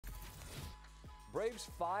Braves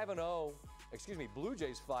 5-0. Excuse me, Blue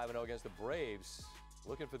Jays 5-0 against the Braves.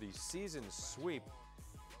 Looking for the season sweep.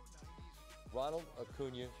 Ronald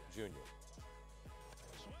Acuna Jr.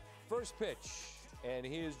 First pitch, and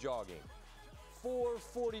he is jogging.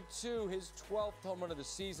 442, his 12th home run of the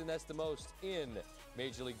season. That's the most in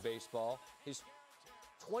Major League Baseball. His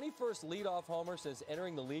 21st leadoff homer since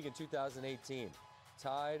entering the league in 2018.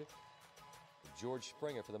 Tied with George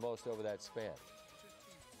Springer for the most over that span.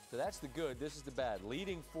 So that's the good. This is the bad.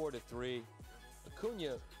 Leading 4-3.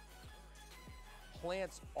 Acuna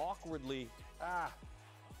plants awkwardly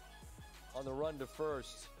on the run to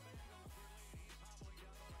first.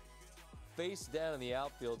 Face down in the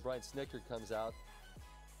outfield. Brian Snitker comes out.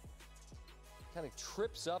 Kind of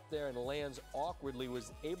trips up there and lands awkwardly.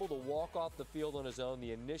 Was able to walk off the field on his own.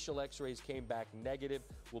 The initial x-rays came back negative.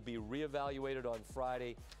 Will be reevaluated on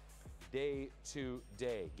Friday, day to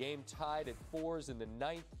day. Game tied at 4s in the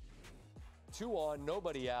 9th. 2 on,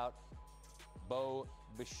 nobody out. Bo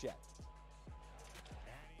Bichette.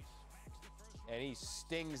 And he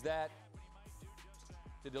stings that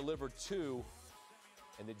to deliver 2.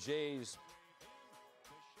 And the Jays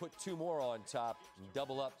put 2 more on top and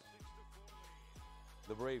double up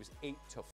the Braves 8-4.